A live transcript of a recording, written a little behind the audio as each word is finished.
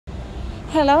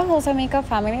Hello, Wholesale Makeup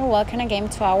family. Welcome again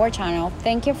to our channel.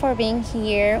 Thank you for being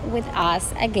here with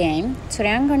us again. Today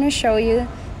I'm going to show you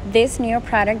this new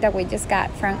product that we just got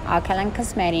from Okalan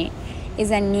Cosmetic.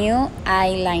 It's a new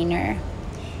eyeliner.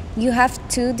 You have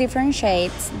two different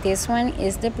shades. This one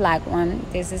is the black one.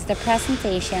 This is the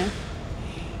presentation.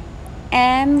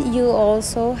 And you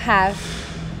also have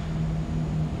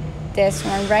this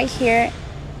one right here.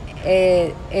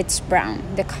 It's brown.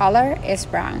 The color is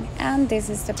brown, and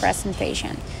this is the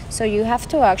presentation. So you have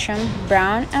two options,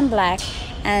 brown and black,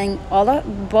 and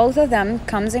both of them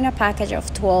comes in a package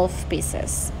of 12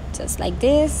 pieces, just like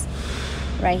this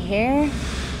right here.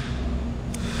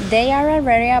 They are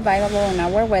already available on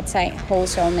our website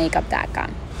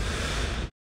wholesalemakeup.com.